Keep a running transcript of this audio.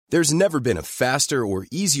There's never been a faster or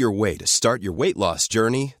easier way to start your weight loss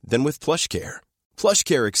journey than with PlushCare.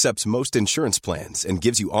 PlushCare accepts most insurance plans and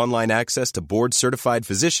gives you online access to board-certified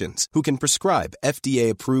physicians who can prescribe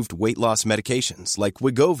FDA-approved weight loss medications like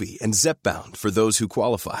Wegovy and Zepbound for those who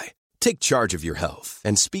qualify. Take charge of your health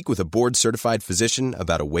and speak with a board-certified physician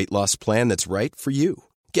about a weight loss plan that's right for you.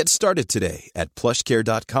 Get started today at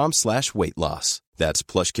plushcare.com/weight loss. That's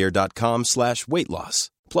plushcare.com/weight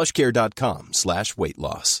loss. plushcare.com/weight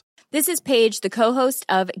loss. This is Paige, the co-host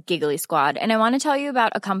of Giggly Squad, and I want to tell you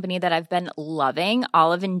about a company that I've been loving,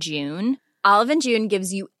 Olive & June. Olive & June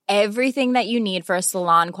gives you everything that you need for a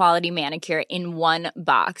salon-quality manicure in one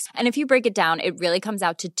box. And if you break it down, it really comes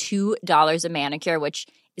out to $2 a manicure, which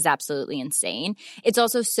is absolutely insane. It's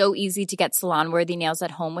also so easy to get salon-worthy nails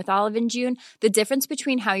at home with Olive & June. The difference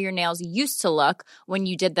between how your nails used to look when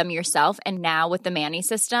you did them yourself and now with the Mani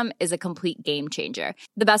system is a complete game changer.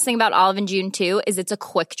 The best thing about Olive & June, too, is it's a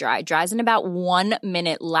quick dry. Dries in about 1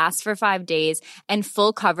 minute, lasts for 5 days, and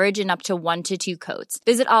full coverage in up to 1 to 2 coats.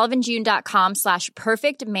 Visit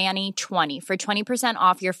oliveandjune.com/perfectmani20 for 20%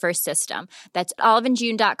 off your first system. That's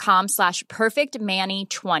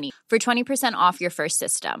oliveandjune.com/perfectmani20 for 20% off your first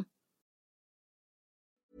system.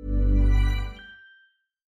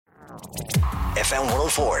 FM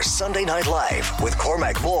 104 Sunday Night Live with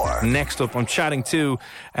Cormac Moore. Next up, I'm chatting to,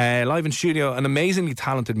 live in studio, an amazingly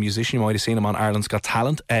talented musician. You might have seen him on Ireland's Got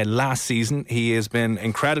Talent last season. He has been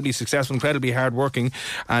incredibly successful, incredibly hardworking,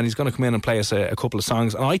 and he's going to come in and play us a couple of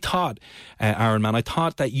songs. And I thought, Aaron, man, I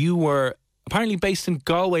thought that you were apparently based in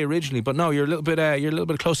Galway originally, but no, you're a little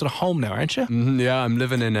bit closer to home now, aren't you? Yeah, I'm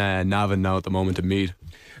living in Navan now at the moment in Meath.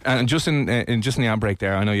 And just in the ad break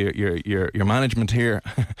there, I know your management here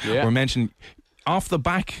were mentioned off the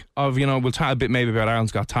back of, we'll talk a bit maybe about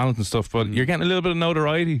Ireland's Got Talent and stuff, but you're getting a little bit of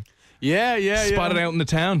notoriety. Yeah. Spotted out in the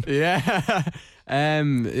town. Yeah.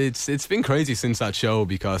 It's been crazy since that show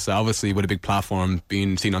because obviously with a big platform,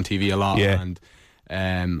 being seen on TV a lot,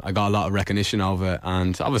 and I got a lot of recognition of it,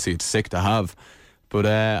 and obviously it's sick to have. But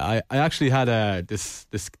I actually had this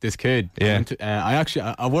kid. Yeah.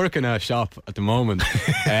 I work in a shop at the moment.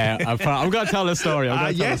 I'm going to tell a story.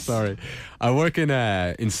 I work in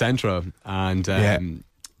Centra, and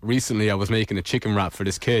recently I was making a chicken wrap for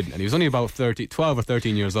this kid, and he was only about 12 or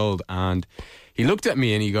 13 years old, and he looked at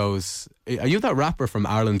me and he goes, "Are you that rapper from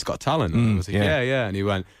Ireland's Got Talent?" And I was like, yeah. And he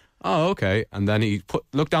went, "Oh, okay." And then he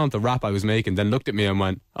looked down at the rap I was making, then looked at me and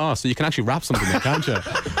went, "Oh, so you can actually rap something, can't you?"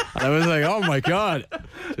 And I was like, "Oh my God."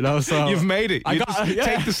 So you've made it.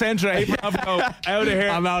 Take the Centra apron off and go, out of here.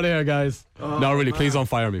 I'm out of here, guys. No, really, please don't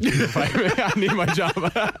fire me. I need my job.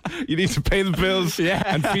 You need to pay the bills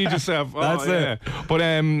and feed yourself. That's it. But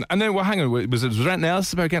and then hang on, was there anything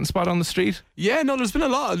else about getting spotted on the street? Yeah, no, there's been a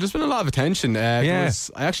lot of attention. I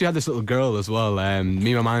actually had this little girl as well.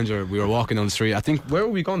 Me and my manager, we were walking on the street. I think, where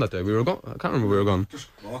were we going that day? I can't remember where we were going.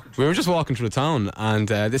 We were just walking through the town, and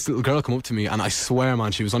this little girl came up to me, and I swear,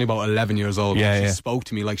 man, she was only about 11 years old. She spoke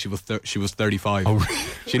to me like she was 35. Oh, really?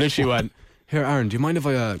 She literally went, "Here, Aaron, do you mind if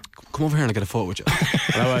I come over here and I get a photo with you?"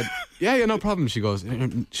 And I went, yeah, no problem. She goes,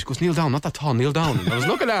 "Kneel down, not that tall, kneel down." And I was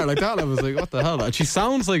looking at her like that, and I was like, what the hell? And she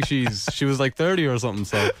sounds like she was like 30 or something.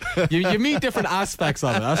 So you meet different aspects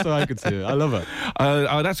of it. That's what I could see. I love it.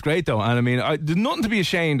 That's great though. And I mean, there's nothing to be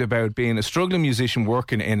ashamed about being a struggling musician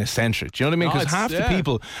working in a centre. Do you know what I mean? Because half the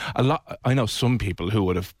people, I know some people who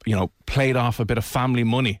would have, played off a bit of family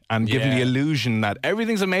money and given the illusion that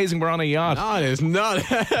everything's amazing, we're on a yacht. No, it's not.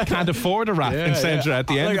 Can't afford a rap in centre at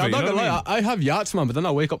the end of it. I'm not gonna lie, I have yachts, man, but then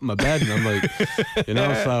I wake up in my bed and I'm like,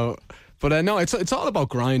 so. But no, it's all about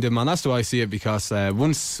grinding, man. That's the way I see it, because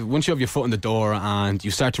once you have your foot in the door and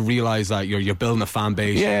you start to realise that you're building a fan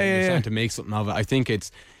base, you're starting to make something of it, I think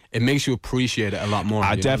it makes you appreciate it a lot more.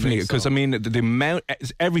 Definitely, because I mean the amount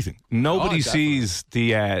is everything. Nobody sees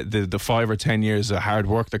the 5 or 10 years of hard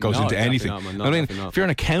work that goes into anything. If you're an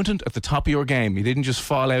accountant at the top of your game, you didn't just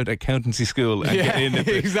fall out accountancy school and get in at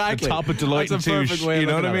the top of Deloitte and Touche. You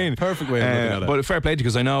know what I mean? Perfect way of looking at it. But fair play to you,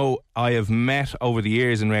 because I know I have met over the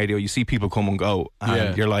years in radio. You see people come and go,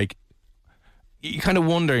 and you're like, you kind of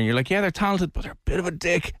wonder, and you're like, yeah, they're talented, but they're a bit of a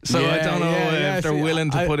dick. So I don't know if they're willing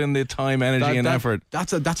to put in the time, energy and effort.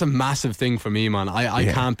 That's a massive thing for me, man.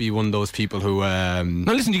 I can't be one of those people who...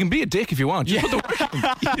 No, listen, you can be a dick if you want. Just put the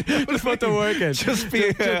work in. Just put the work in. Just be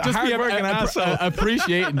a hard-working asshole.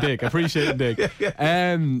 Appreciating dick. I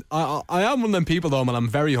am one of them people, though, man. I'm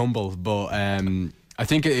very humble, but... I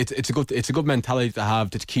think it's a good mentality to have,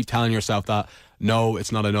 to keep telling yourself that no,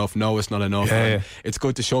 it's not enough. No, it's not enough. Yeah. It's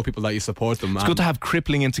good to show people that you support them. It's good to have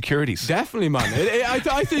crippling insecurities. Definitely, man.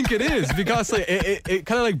 I think it is, because like, it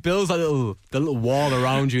kind of like builds the little wall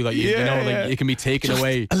around you that you know, like, it can be taken just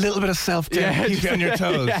away. A little bit of self-doubt, keep you on your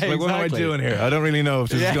toes. Like, what am I doing here? I don't really know if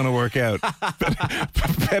this is going to work out.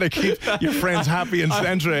 Better keep your friends happy and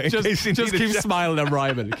centre. Just keep smiling and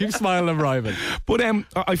rhyming. Keep smiling and rhyming. But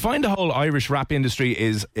I find the whole Irish rap industry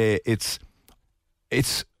is it's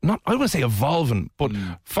not, I don't want to say evolving, but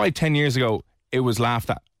 5-10 years ago it was laughed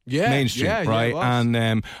at. Mainstream, right?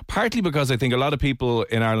 And partly because I think a lot of people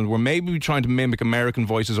in Ireland were maybe trying to mimic American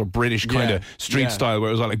voices or British kind of street style, where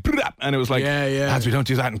it was all like, and it was like, lads, we don't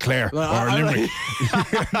do that in Clare or Limerick.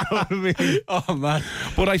 You know what I mean? Oh man!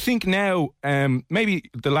 But I think now, maybe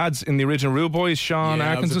the lads in the original Rude Boys, Sean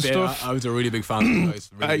Atkins and stuff, I was a really big fan of those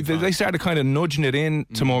guys. They started kind of nudging it in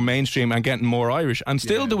to more mainstream and getting more Irish. And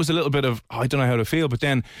still there was a little bit of, I don't know how to feel, but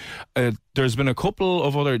then there's been a couple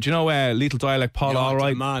of other, do you know Lethal Dialect, Paul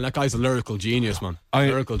Allright? Man, that guy's a lyrical genius, man.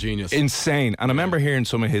 Lyrical genius. Insane. And I remember hearing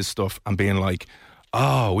some of his stuff and being like,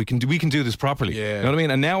 oh, we can do this properly. You know what I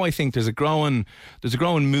mean? And now I think there's a growing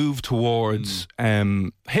move towards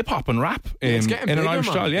hip hop and rap in an Irish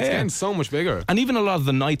style. It's getting so much bigger. And even a lot of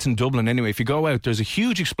the nights in Dublin anyway, if you go out, there's a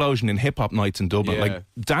huge explosion in hip hop nights in Dublin. Like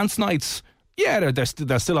dance nights,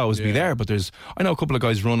 they'll still always be there, but I know a couple of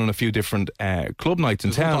guys running a few different club nights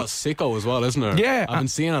in town. There's Sicko as well, isn't there? Yeah, I've been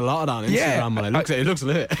seeing a lot of that on Instagram, and it looks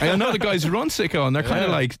lit. I know the guys who run Sicko, and they're kind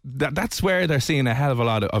of like that's where they're seeing a hell of a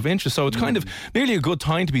lot of interest. So it's kind of nearly a good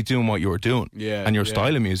time to be doing what you were doing, and your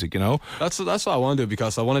style of music. You know, that's what I want to do,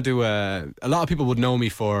 because I want to do. A lot of people would know me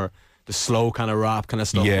for the slow kind of rap kind of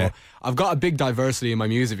stuff. But I've got a big diversity in my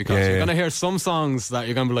music, because you're gonna hear some songs that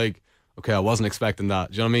you're gonna be like, okay, I wasn't expecting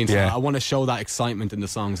that. Do you know what I mean? So I want to show that excitement in the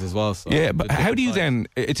songs as well. So but how do you then,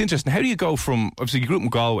 it's interesting, how do you go from, obviously you grew up in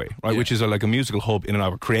Galway, right, which is like a musical hub in and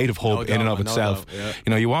of, a creative hub in and of itself.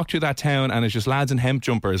 You know, you walk through that town and it's just lads in hemp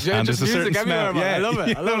jumpers, and there's a certain smell. I love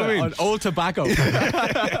it. I love it. Old tobacco.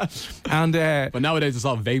 And but nowadays it's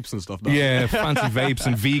all vapes and stuff. Fancy vapes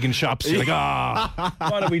and vegan shops. You're like,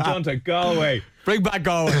 what have we done to Galway? Bring back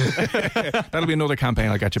Galway. That'll be another campaign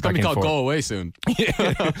I'll get you back in for. It's going to be called Go Away soon.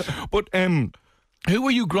 But who were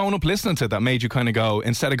you growing up listening to that made you kind of go,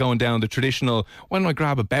 instead of going down the traditional, why don't I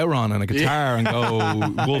grab a Bowron and a guitar and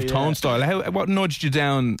go Wolf Tone style? What nudged you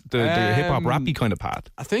down the hip hop rappy kind of path?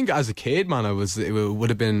 I think as a kid, man, it would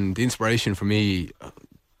have been the inspiration for me.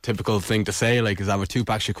 Typical thing to say, like, is either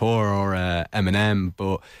Tupac Shakur or Eminem.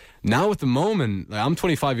 But now at the moment, like, I'm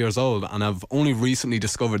 25 years old and I've only recently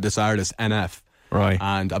discovered this artist, NF. Right.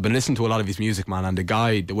 And I've been listening to a lot of his music, man, and the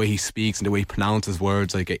guy, the way he speaks and the way he pronounces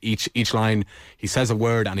words, like each line, he says a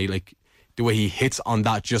word and he, like, the way he hits on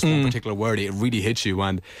that just one particular word, it really hits you.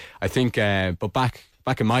 And I think, but back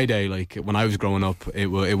in my day, like when I was growing up, it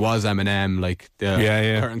was Eminem, like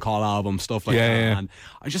the Curtain Call album, stuff like that. And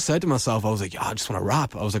I just said to myself, I was like, I just want to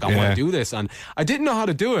rap. I was like, I want to do this, and I didn't know how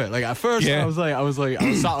to do it. Like at first, I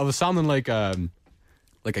was sounding like a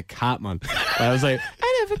cat, man. I was like,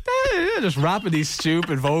 just rapping these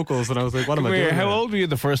stupid vocals, and I was like, what am I doing? How old were you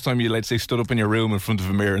the first time you, let's say, stood up in your room in front of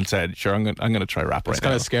a mirror and said, sure, I'm going to try rap right now? It's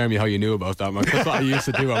kind of scaring me how you knew about that, man. That's what I used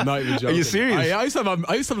to do. I'm not even joking. Are you serious? I used to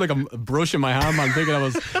have like a brush in my hand, man, thinking I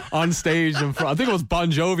was on stage in front. I think it was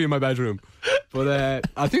Bon Jovi in my bedroom. But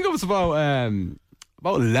I think it was about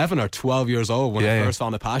 11 or 12 years old when I first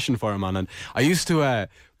found a passion for it, man. And I used to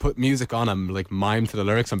put music on and like mime to the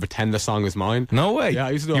lyrics and pretend the song was mine. No way. Yeah, I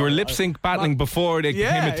used to do you were lip sync battling before they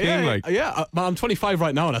became a thing. I'm 25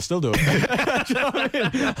 right now and I still do it. Do you know what I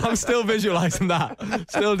mean? I'm still visualizing that.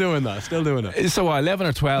 Still doing it. So 11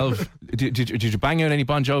 or 12, did you bang out any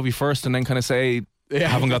Bon Jovi first and then kind of say, I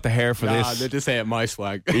haven't got the hair for this? They just say it my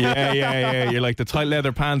swag. You're like, the tight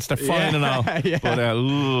leather pants, they're fine and all.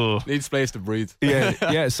 But needs space to breathe.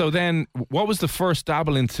 So then, what was the first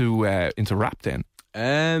dabble into rap then?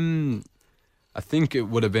 I think it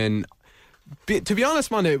would have been, to be honest,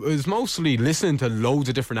 man, it was mostly listening to loads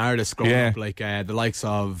of different artists growing up, like the likes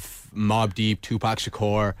of Mobb Deep, Tupac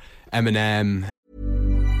Shakur, Eminem.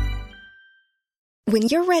 When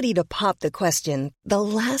you're ready to pop the question, the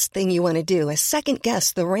last thing you want to do is second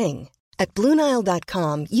guess the ring. At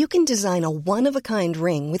BlueNile.com, you can design a one-of-a-kind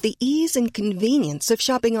ring with the ease and convenience of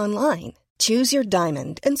shopping online. Choose your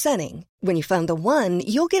diamond and setting. When you find the one,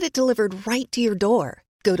 you'll get it delivered right to your door.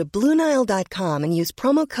 Go to BlueNile.com and use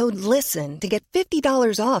promo code LISTEN to get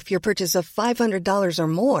 $50 off your purchase of $500 or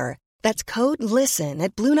more. That's code LISTEN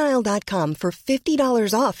at BlueNile.com for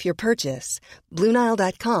 $50 off your purchase.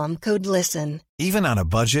 BlueNile.com, code LISTEN. Even on a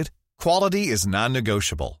budget, quality is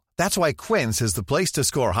non-negotiable. That's why Quince is the place to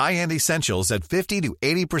score high-end essentials at 50 to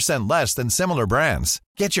 80% less than similar brands.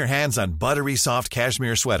 Get your hands on buttery soft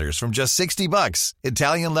cashmere sweaters from just $60,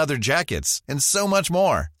 Italian leather jackets, and so much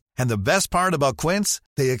more. And the best part about Quince,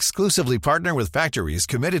 they exclusively partner with factories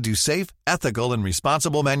committed to safe, ethical, and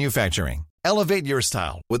responsible manufacturing. Elevate your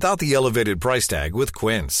style without the elevated price tag with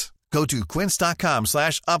Quince. Go to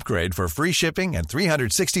quince.com/upgrade for free shipping and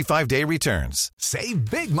 365-day returns. Save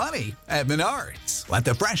big money at Menards. Let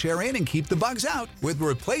the fresh air in and keep the bugs out with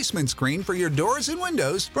replacement screen for your doors and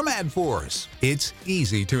windows from AdForce. It's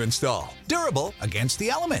easy to install, durable against the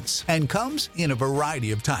elements, and comes in a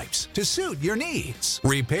variety of types to suit your needs.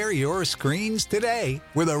 Repair your screens today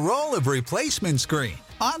with a roll of replacement screen.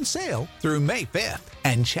 On sale through May 5th.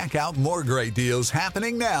 And check out more great deals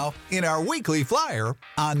happening now in our weekly flyer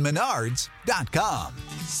on Menards.com.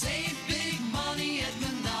 Save big money at Menards.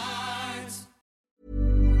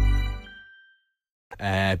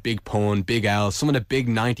 Big Pun, Big L, some of the big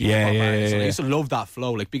 90s bands. I used to love that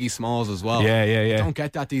flow, like Biggie Smalls as well. Don't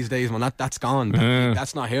get that these days, man. That's gone.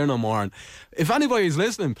 That's not here no more. And if anybody's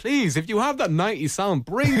listening, please, if you have that 90s sound,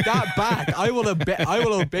 bring that back. I will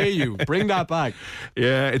obey you. Bring that back.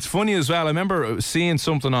 Yeah, it's funny as well. I remember seeing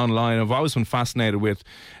something online. I've always been fascinated with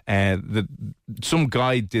some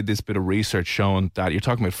guy did this bit of research showing that you're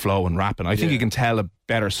talking about flow and rapping. I think you can tell a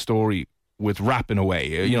better story with rap in a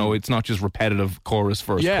way. You know, it's not just repetitive chorus,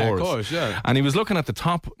 verse, chorus. Yeah, of course, yeah. And he was looking at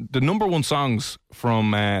the number one songs from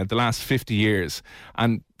the last 50 years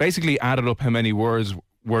and basically added up how many words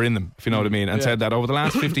were in them, if you know what I mean, and said that over the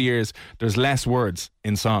last 50 years, there's less words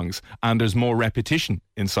in songs and there's more repetition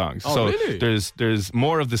in songs. Oh, so really? there's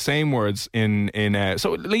more of the same words in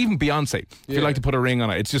so even Beyonce, if you like to put a ring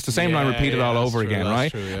on it, it's just the same line repeated all over again,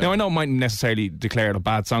 right? True, Now I know it mightn't necessarily declare it a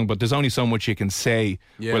bad song, but there's only so much you can say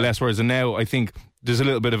with less words. And now I think there's a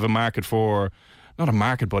little bit of a market for, not a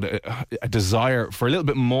market, but a desire for a little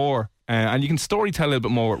bit more. And you can story tell a little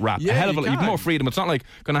bit more with rap. Yeah, a hell of you a lot. You've more freedom. It's not like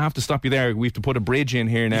going to have to stop you there. We have to put a bridge in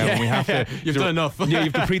here now. And we have to. You've done enough. You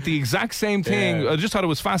have to repeat the exact same thing. I just thought it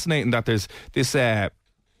was fascinating that there's this. There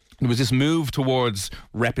was this move towards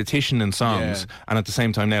repetition in songs, and at the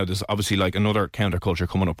same time now there's obviously like another counterculture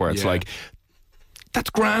coming up where it's like, that's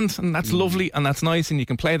grand and that's lovely and that's nice and you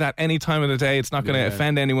can play that any time of the day. It's not going to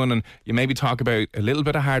offend anyone, and you maybe talk about a little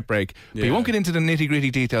bit of heartbreak, but you won't get into the nitty-gritty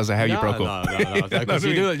details of how you broke up. No. Because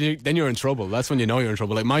you do it, then you're in trouble. That's when you know you're in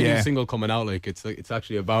trouble. Like my new single coming out, like it's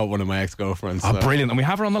actually about one of my ex-girlfriends. Oh, brilliant. And we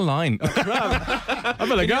have her on the line. I'm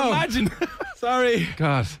gonna go. Imagine. Sorry.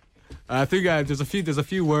 God. I think there's a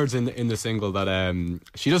few words in the single that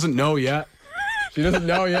she doesn't know yet. She doesn't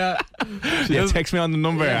know yet. Text me on the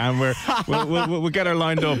number and we'll get her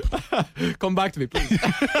lined up. Come back to me, please.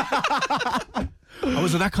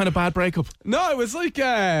 Was it that kind of bad breakup? No, it was like...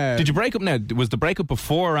 Did you break up now? Was the breakup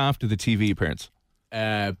before or after the TV appearance?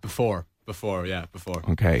 Before.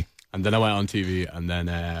 Okay. And then I went on TV, and then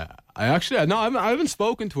I haven't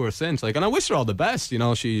spoken to her since. Like, and I wish her all the best. You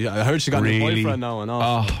know, I heard she got a new boyfriend now and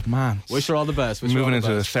all. Oh man, wish her all the best. Moving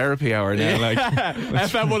into the therapy hour now, like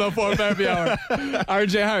FM 104 therapy hour.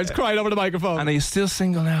 RJ Harris crying over the microphone. And are you still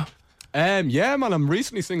single now? Yeah, man, I'm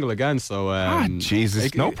recently single again. So,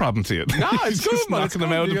 Jesus, no problem to you. No, it's good, man. Knocking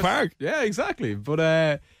them out of the park. Yeah, exactly.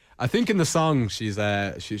 But I think in the song,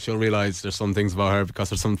 she'll realise there's some things about her because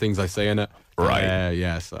there's some things I say in it. Right.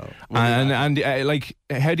 Yeah. So. And like,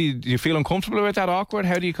 how do you feel uncomfortable about that? Awkward?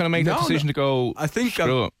 How do you kind of make that decision to go? I think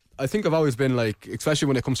I've always been like, especially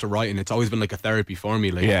when it comes to writing, it's always been like a therapy for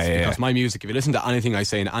me. Like, because my music, if you listen to anything I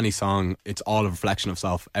say in any song, it's all a reflection of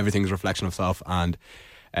self. Everything's a reflection of self, and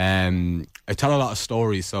I tell a lot of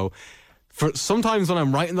stories. So for sometimes when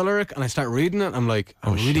I'm writing the lyric and I start reading it, I'm like,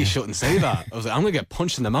 I really shouldn't say that. I was like, I'm gonna get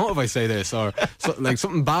punched in the mouth if I say this, or like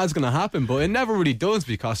something bad's gonna happen. But it never really does,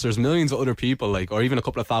 because there's millions of other people, like, or even a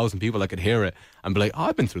couple of thousand people that could hear it and be like, oh,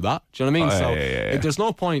 I've been through that. Do you know what I mean? There's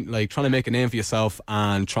no point like trying to make a name for yourself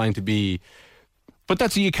and trying to be. But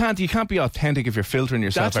that's you can't be authentic if you're filtering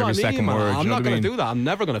yourself every second word. I'm not going to do that. I'm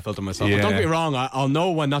never going to filter myself. But don't get me wrong, I'll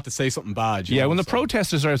know when not to say something bad. When the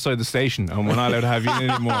protesters are outside the station and we're not allowed to have you in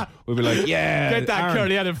anymore, we'll be like, get that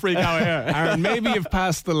curly-headed freak out here. Aaron, maybe you've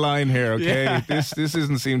passed the line here, okay? This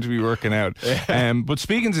doesn't seem to be working out. But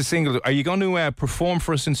speaking to singles, are you going to perform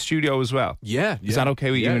for us in studio as well? Yeah. Is that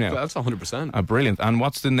okay with you now? That's 100%. Brilliant. And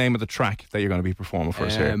what's the name of the track that you're going to be performing for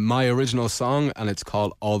us here? My original song, and it's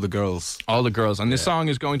called All the Girls. All the Girls. And this song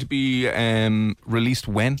is going to be released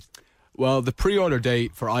when? Well, the pre-order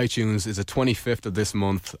date for iTunes is the 25th of this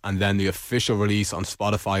month, and then the official release on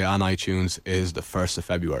Spotify and iTunes is the 1st of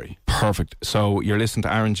February. Perfect. So you're listening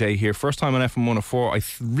to Aaron J here, first time on FM 104. I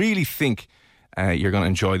really think you're going to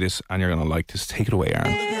enjoy this and you're going to like this. Take it away,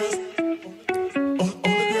 Aaron.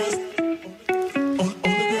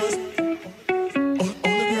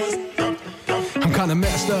 kinda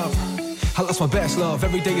messed up. I lost my best love,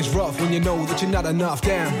 every day is rough when you know that you're not enough.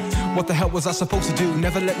 Damn, what the hell was I supposed to do?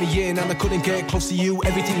 Never let me in and I couldn't get close to you.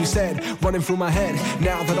 Everything you said, running through my head.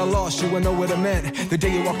 Now that I lost you, I know what it meant. The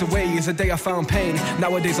day you walked away is the day I found pain.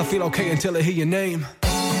 Nowadays I feel okay until I hear your name.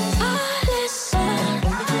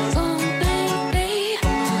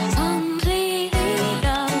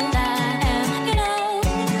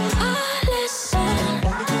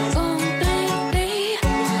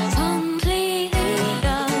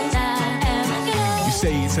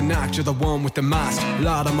 You're the one with the mask,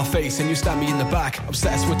 light on my face and you stab me in the back.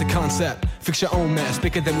 Obsessed with the concept, fix your own mess.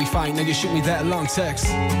 Bigger than we fight, now you shoot me that long text.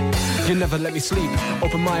 You never let me sleep,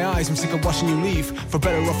 open my eyes, I'm sick of watching you leave. For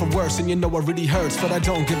better or for worse, and you know it really hurts. But I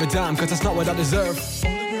don't give a damn, cause that's not what I deserve.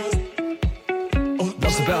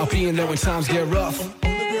 Love's about being there when times get rough.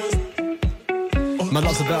 My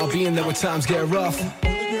love's about being there when times get rough. Love's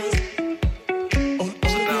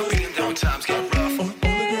about being there when times get rough.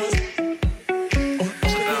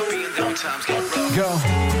 Go.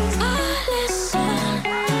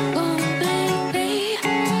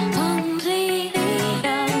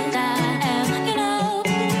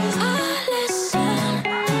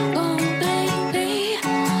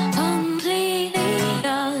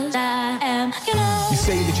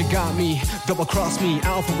 Got me, double cross me,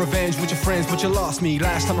 out for revenge with your friends, but you lost me.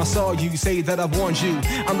 Last time I saw you, you say that I warned you.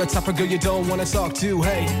 I'm the type of girl you don't wanna talk to,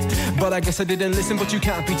 hey. But I guess I didn't listen, but you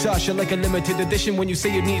can't be touched. You're like a limited edition when you say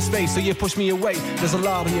you need space, so you push me away. There's a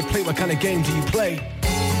lot on your plate, what kind of game do you play?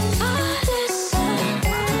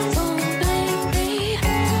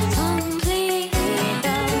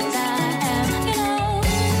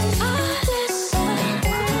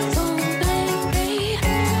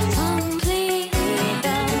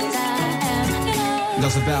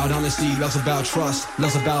 Love's about honesty, love's about trust.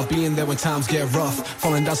 Love's about being there when times get rough.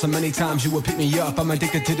 Falling down so many times you would pick me up. I'm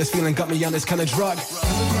addicted to this feeling, got me on this kind of drug.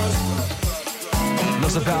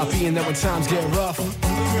 Love's about being there when times get rough.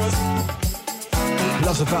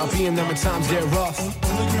 Love's about being there when times get rough.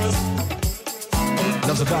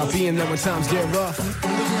 Love's about being there when times get rough.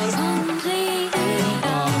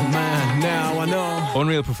 Oh man, now I know.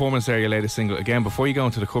 Unreal performance there, your latest single. Again, before you go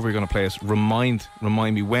into the cover you're going to play us, remind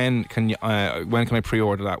me, when can I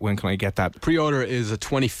pre-order that? When can I get that? Pre-order is the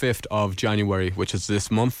 25th of January, which is this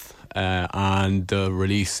month, and the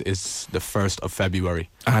release is the 1st of February.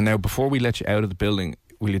 And now, before we let you out of the building,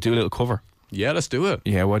 will you do a little cover? Yeah, let's do it.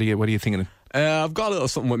 Yeah, what are you thinking? I've got a little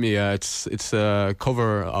something with me. It's a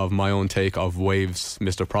cover of my own take of Waves,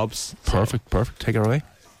 Mr. Probs. Perfect. Take it away.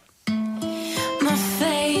 My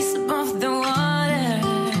face above the water,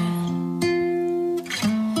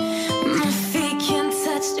 my feet can't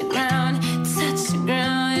touch the ground.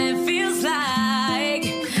 It feels like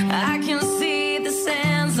I can see the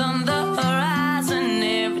sands on the horizon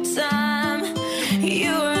every time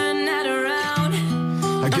you are not around.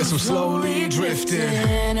 I guess I'm slowly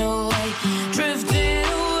drifting away.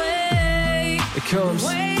 It comes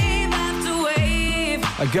wave after wave.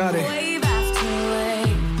 I got it. Wave after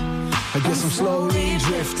wave. I guess I'm slowly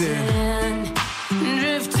drifting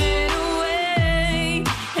away,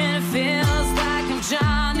 and it feels like I'm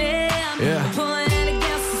drowning. Yeah. I'm pulling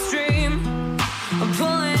against the stream. I'm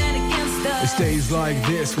pulling against the. It's days like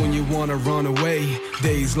this when you wanna run away.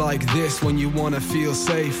 Days like this when you wanna feel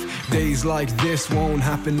safe. Days like this won't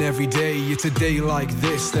happen every day. It's a day like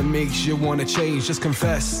this that makes you wanna change. Just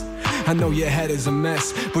confess. I know your head is a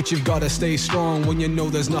mess, but you've gotta stay strong when you know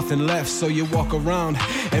there's nothing left. So you walk around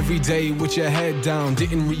every day with your head down.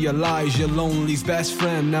 Didn't realize you're lonely's best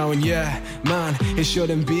friend now. And yeah, man, it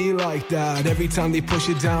shouldn't be like that. Every time they push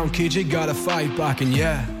you down, kid, you gotta fight back. And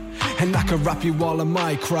yeah, and I can rap you all in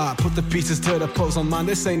my crap. Put the pieces to the puzzle, man,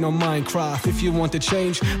 this ain't no Minecraft. If you want to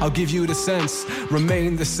change, I'll give you the sense.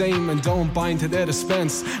 Remain the same and don't bind to their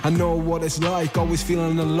dispense. I know what it's like, always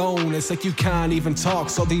feeling alone. It's like you can't even talk,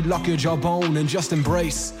 so they lock your jawbone and just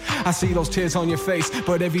embrace. I see those tears on your face,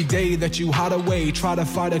 but every day that you hide away, try to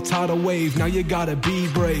fight a tidal wave. Now you gotta be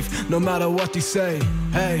brave, no matter what they say.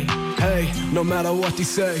 Hey, no matter what they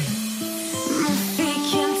say. My feet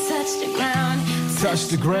can't touch the ground. Touch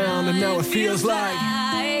the ground, and now it feels like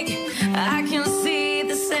I can see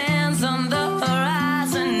the sands on the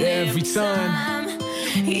horizon every time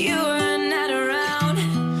you are not around.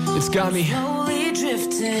 It's got me slowly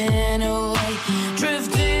drifting away.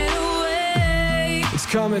 It's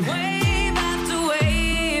coming wave after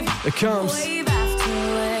wave. It comes wave after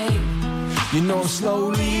wave. You know I'm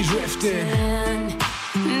slowly drifting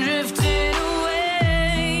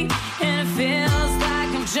away, and it feels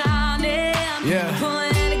like I'm drowning. Yeah. I'm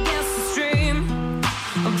pulling against the stream.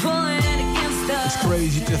 I'm pulling against the. It's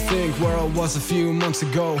crazy to think where I was a few months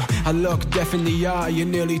ago. I looked death in the eye, you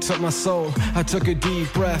nearly took my soul. I took a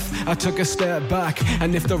deep breath, I took a step back.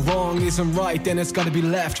 And if the wrong isn't right, then it's gotta be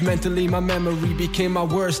left. Mentally, my memory became my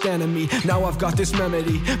worst enemy. Now I've got this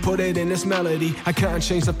remedy, put it in this melody. I can't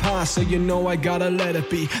change the past, so you know I gotta let it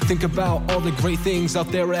be. Think about all the great things out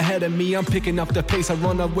there ahead of me. I'm picking up the pace, I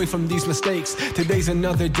run away from these mistakes. Today's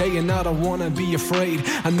another day and I don't wanna be afraid.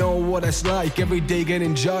 I know what it's like, every day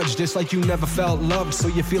getting judged. It's like you never felt loved, so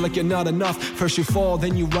you feel like you're not enough. First you fall,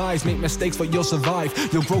 then you rise, make mistakes but you'll survive.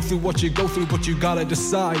 You'll grow through what you go through, but you gotta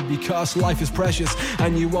decide. Because life is precious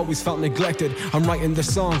and you always felt neglected. I'm writing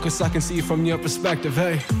this song cause I can see it from your perspective,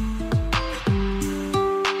 hey.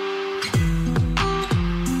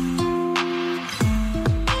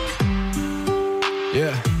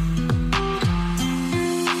 Yeah.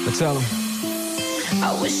 Let's tell him.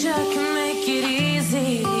 I wish I could make it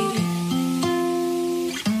easy.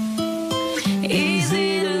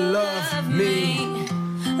 Easy to love me.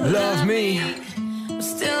 Love me. But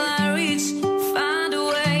still I reach, find a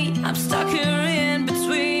way. I'm stuck here in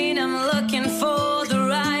between. I'm looking for the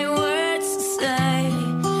right words to say.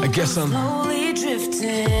 I guess I'm slowly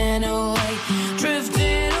drifting away.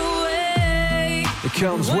 Drifting away. It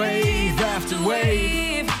comes wave after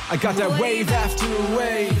wave. I got that wave after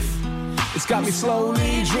wave. It's got me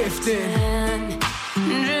slowly drifting.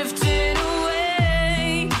 Drifting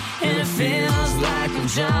away. And it feels like I'm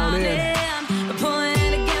drowning. I'm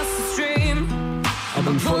pulling against the stream. I've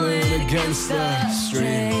been pulling against the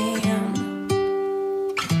stream.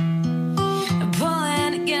 I'm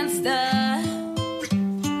pulling against the.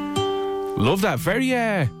 Love that.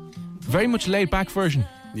 Very much laid back version.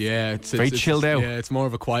 Yeah, it's very chilled out. Yeah, it's more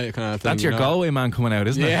of a quiet kind of thing. That's your Galway man coming out,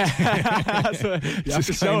 isn't it? Yeah. You have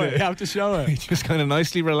to show it. You have to show it. Just kind of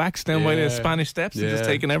nicely relaxed down by the Spanish steps and just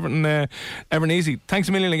taking everything easy. Thanks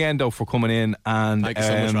a million again, though, for coming in. And thank you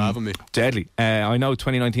so much for having me. Deadly. I know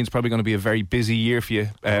 2019 is probably going to be a very busy year for you.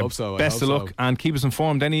 I hope so. Best of luck and keep us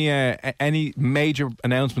informed. Any major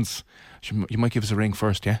announcements? You might give us a ring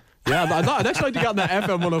first, yeah? Yeah, I'd actually like to get on that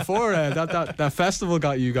FM 104. That festival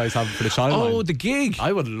got you guys having for the Childline. Oh, the gig!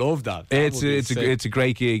 I would love that. It's a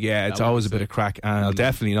great gig. Yeah, it's always a bit of crack, and I'll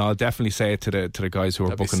definitely say it to the guys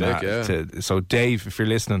who are booking that. Yeah. So Dave, if you're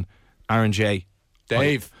listening, Aaron J,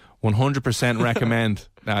 Dave, 100% recommend.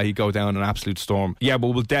 You go down an absolute storm. Yeah, but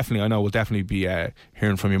we'll definitely be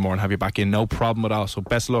hearing from you more and have you back in. No problem at all. So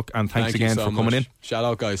best of luck and thanks again for coming in. Shout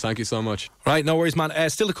out, guys. Thank you so much. Right, no worries, man.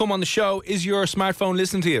 Still to come on the show, is your smartphone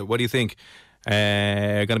listening to you? What do you think?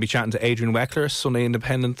 Going to be chatting to Adrian Weckler, Sunday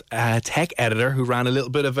Independent tech editor, who ran a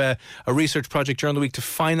little bit of a research project during the week to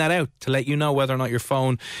find that out, to let you know whether or not your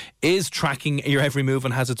phone is tracking your every move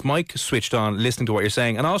and has its mic switched on, listening to what you're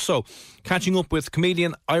saying. And also catching up with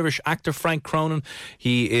comedian, Irish actor Frank Cronin.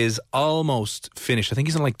 He is almost finished. I think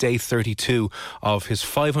he's on like day 32 of his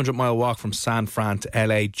 500-mile walk from San Fran to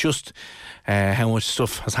LA. Just how much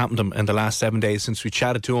stuff has happened to him in the last 7 days since we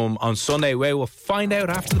chatted to him on Sunday. We'll find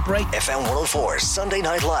out after the break. FM 104 Sunday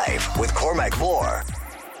Night Live with Cormac Moore.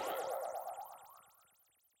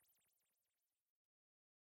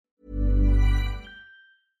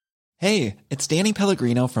 Hey, it's Danny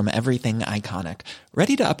Pellegrino from Everything Iconic.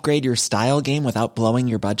 Ready to upgrade your style game without blowing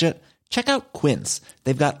your budget? Check out Quince.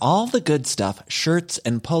 They've got all the good stuff, shirts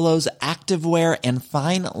and polos, activewear, and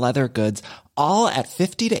fine leather goods, all at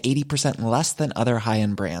 50 to 80% less than other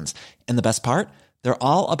high-end brands. And the best part? They're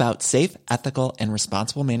all about safe, ethical, and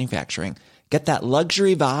responsible manufacturing. Get that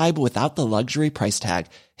luxury vibe without the luxury price tag.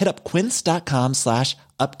 Hit up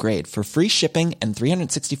quince.com/upgrade for free shipping and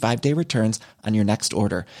 365-day returns on your next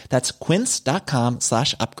order. That's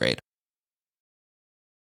quince.com/upgrade.